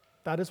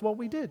 That is what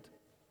we did.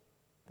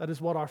 That is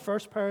what our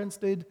first parents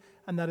did,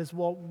 and that is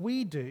what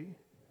we do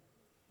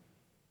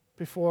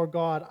before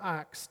God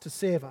acts to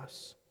save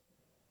us.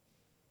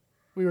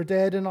 We were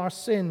dead in our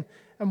sin.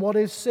 And what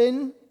is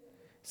sin?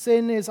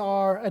 Sin is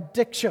our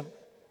addiction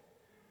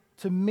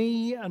to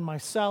me and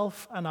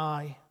myself and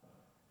I,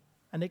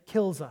 and it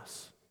kills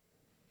us.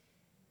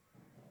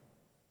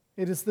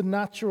 It is the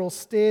natural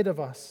state of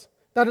us.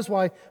 That is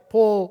why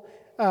Paul,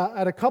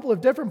 at a couple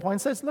of different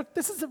points, says, look,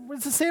 it's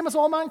the same as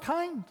all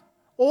mankind.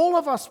 All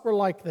of us were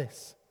like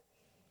this,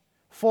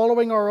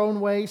 following our own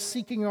way,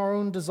 seeking our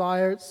own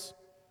desires.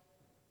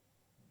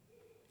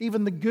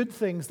 Even the good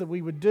things that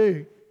we would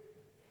do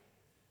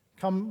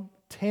come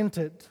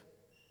tainted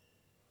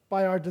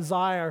by our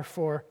desire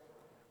for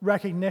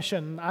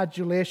recognition,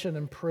 adulation,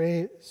 and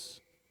praise.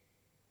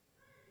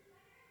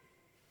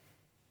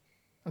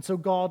 And so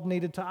God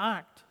needed to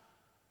act.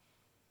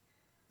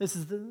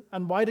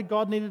 And why did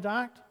God need to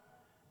act?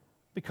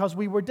 Because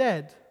we were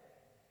dead.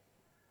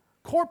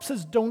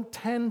 Corpses don't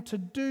tend to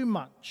do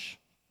much.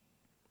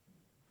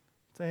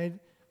 Say,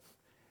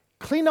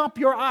 clean up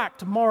your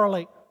act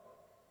morally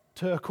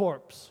to a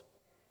corpse.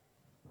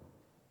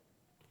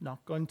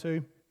 Not going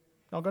to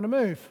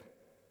move.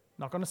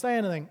 Not going to say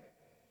anything.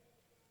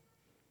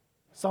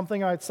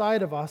 Something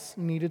outside of us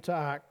needed to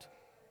act.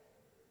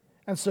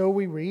 And so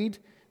we read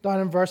down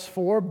in verse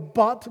 4,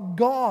 but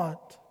God,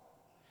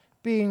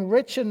 being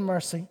rich in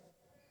mercy,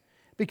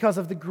 because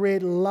of the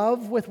great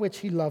love with which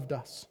he loved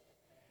us,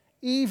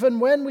 even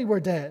when we were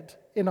dead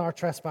in our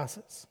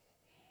trespasses.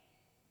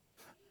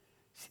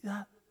 See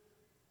that?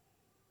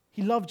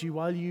 He loved you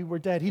while you were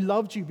dead. He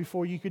loved you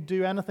before you could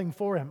do anything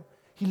for him.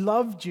 He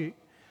loved you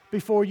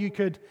before you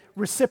could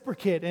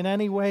reciprocate in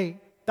any way.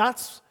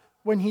 That's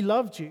when he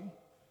loved you.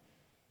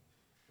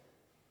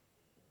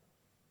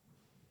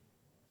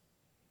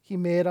 He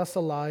made us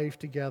alive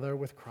together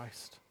with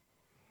Christ.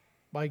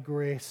 By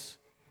grace,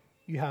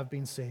 you have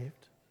been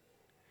saved.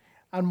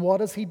 And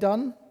what has he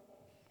done?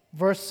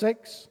 Verse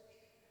 6.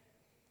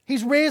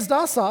 He's raised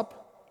us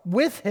up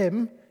with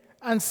him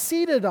and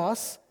seated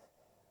us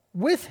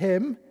with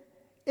him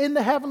in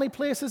the heavenly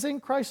places in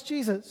Christ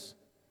Jesus.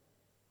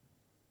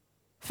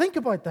 Think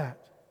about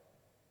that.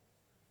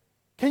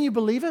 Can you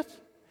believe it?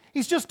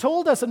 He's just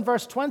told us in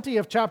verse 20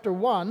 of chapter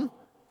 1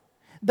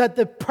 that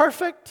the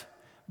perfect,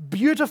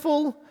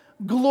 beautiful,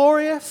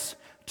 glorious,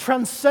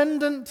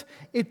 transcendent,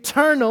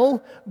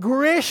 eternal,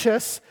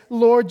 gracious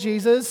Lord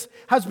Jesus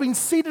has been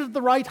seated at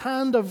the right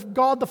hand of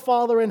God the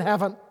Father in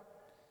heaven.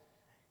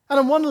 And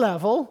on one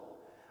level,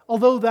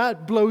 although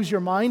that blows your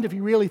mind if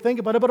you really think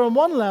about it, but on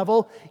one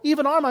level,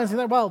 even our minds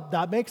think, well,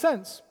 that makes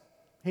sense.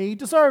 He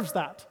deserves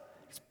that.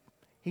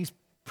 He's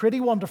pretty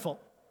wonderful.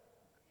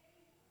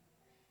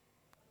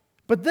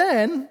 But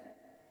then,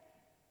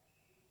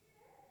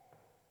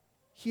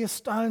 he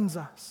astounds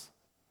us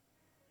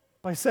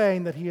by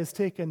saying that he has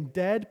taken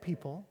dead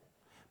people,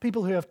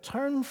 people who have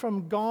turned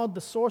from God,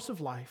 the source of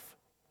life.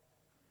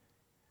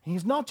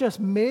 He's not just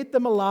made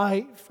them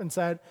alive and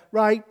said,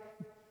 right,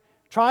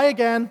 try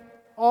again,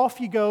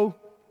 off you go.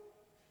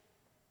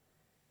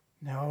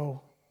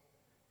 No,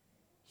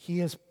 he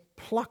has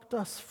plucked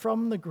us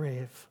from the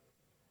grave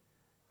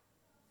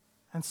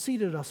and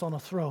seated us on a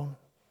throne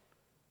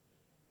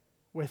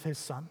with his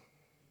Son.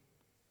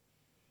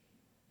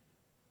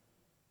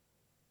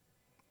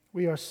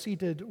 We are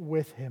seated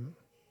with him.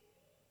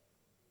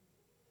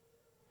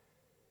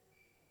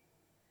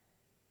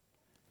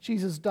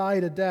 Jesus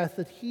died a death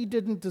that he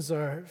didn't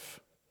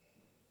deserve.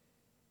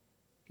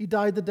 He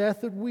died the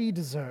death that we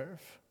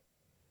deserve.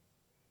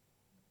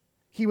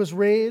 He was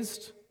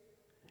raised,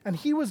 and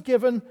he was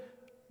given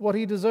what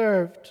he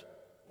deserved.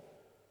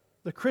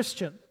 The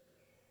Christian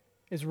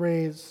is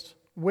raised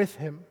with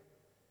him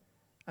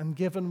and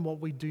given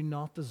what we do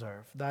not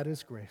deserve. That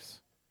is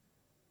grace.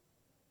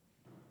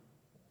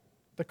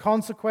 The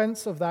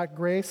consequence of that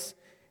grace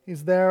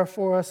is there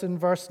for us in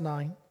verse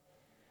 9,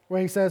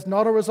 where he says,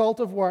 not a result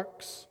of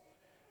works,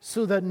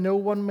 so that no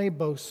one may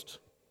boast.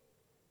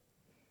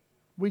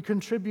 We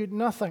contribute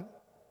nothing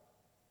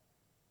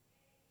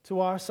to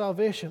our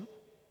salvation.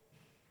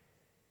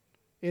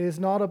 It is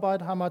not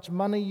about how much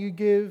money you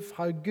give,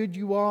 how good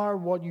you are,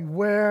 what you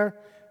wear,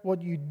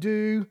 what you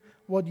do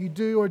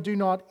or do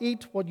not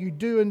eat, what you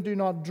do and do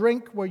not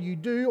drink, where you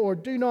do or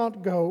do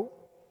not go.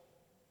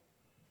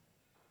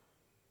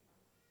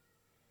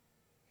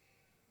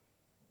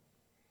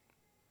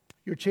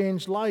 Your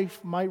changed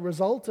life might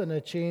result in a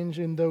change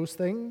in those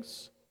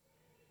things,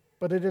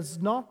 but it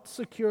does not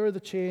secure the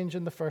change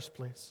in the first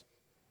place.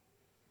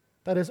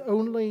 That is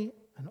only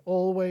and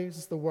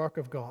always the work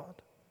of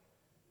God.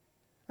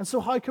 And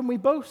so how can we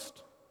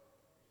boast?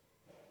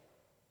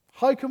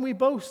 How can we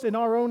boast in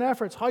our own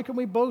efforts? How can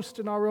we boast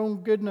in our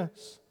own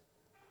goodness?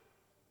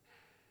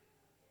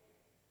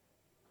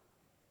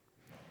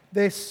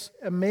 This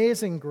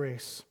amazing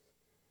grace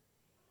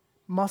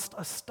must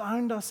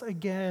astound us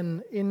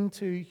again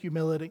into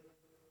humility.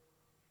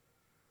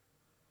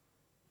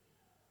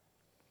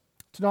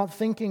 To not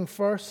thinking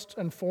first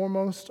and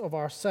foremost of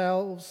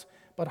ourselves,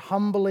 but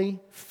humbly,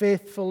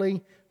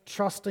 faithfully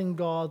trusting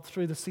God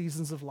through the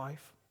seasons of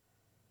life.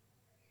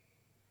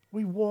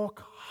 We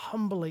walk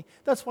humbly.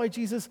 That's why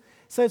Jesus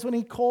says when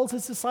he calls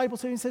his disciples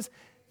to him, he says,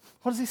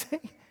 what does he say?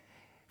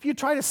 If you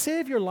try to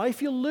save your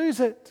life, you'll lose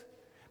it.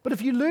 But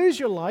if you lose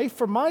your life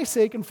for my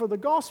sake and for the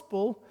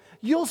gospel,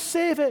 you'll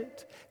save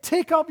it.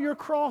 Take up your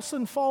cross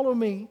and follow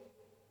me.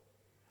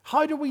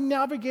 How do we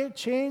navigate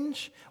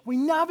change? We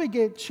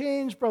navigate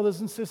change, brothers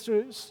and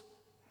sisters,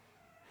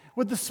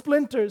 with the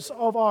splinters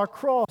of our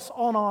cross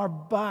on our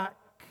back.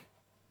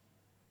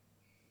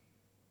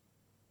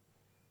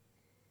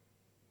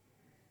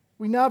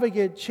 We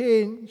navigate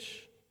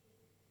change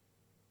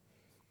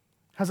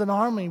as an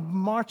army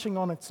marching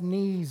on its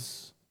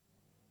knees,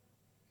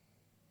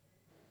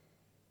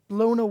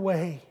 blown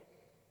away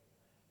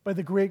by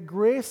the great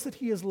grace that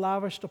he has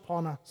lavished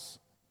upon us,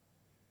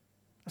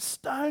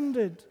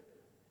 astounded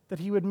that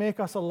he would make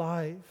us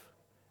alive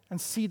and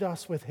seat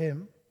us with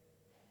him.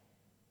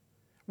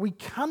 We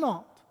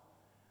cannot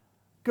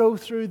go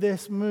through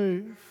this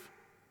move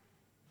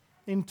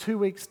in 2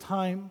 weeks'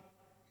 time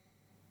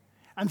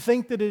and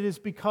think that it is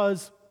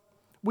because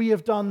we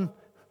have done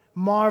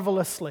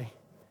marvelously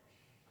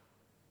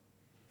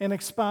in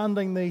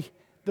expanding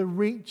the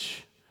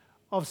reach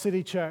of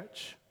City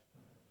Church.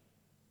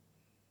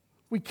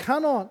 We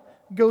cannot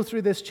go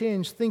through this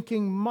change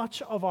thinking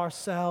much of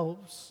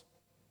ourselves,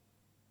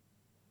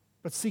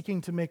 but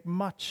seeking to make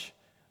much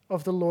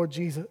of the Lord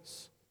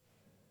Jesus.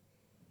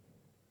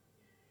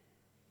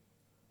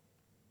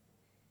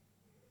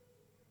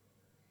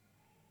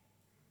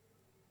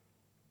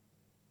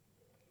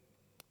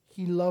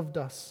 He loved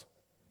us.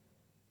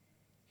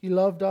 He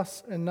loved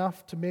us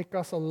enough to make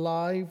us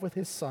alive with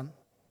his Son.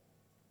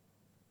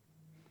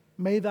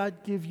 May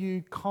that give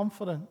you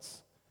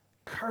confidence,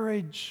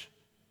 courage,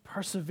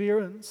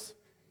 perseverance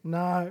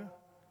now,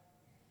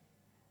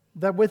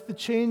 that with the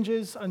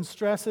changes and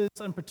stresses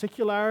and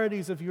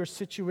particularities of your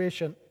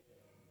situation,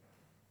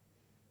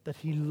 that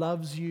he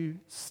loves you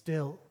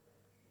still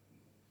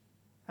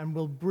and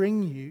will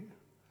bring you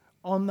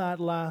on that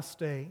last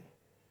day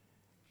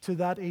to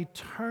that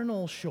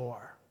eternal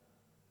shore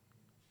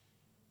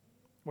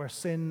where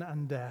sin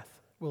and death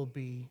will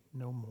be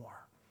no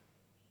more.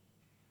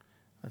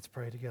 Let's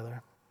pray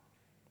together.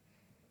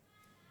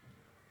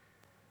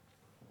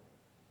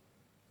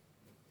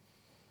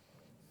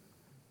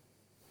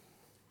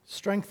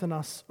 Strengthen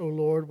us, O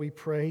Lord, we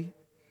pray,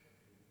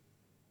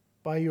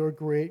 by your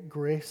great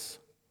grace.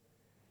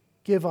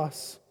 Give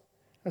us,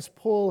 as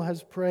Paul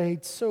has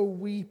prayed, so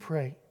we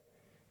pray,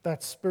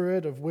 that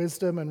spirit of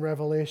wisdom and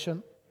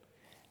revelation.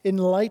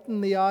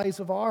 Enlighten the eyes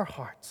of our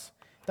hearts,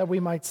 that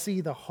we might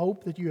see the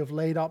hope that you have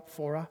laid up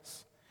for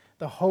us,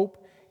 the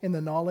hope in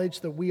the knowledge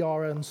that we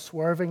are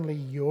unswervingly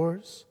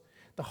yours,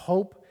 the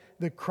hope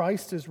that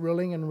Christ is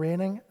ruling and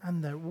reigning,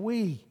 and that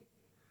we,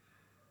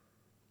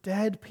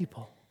 dead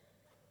people,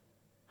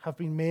 have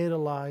been made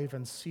alive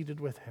and seated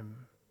with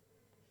him.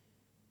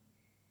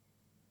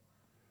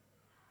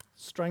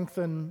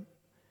 Strengthen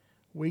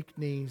weak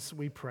knees,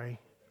 we pray.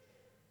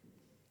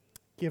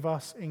 Give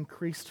us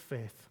increased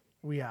faith,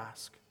 we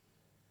ask.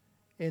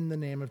 In the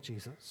name of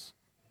Jesus.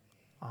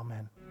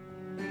 Amen.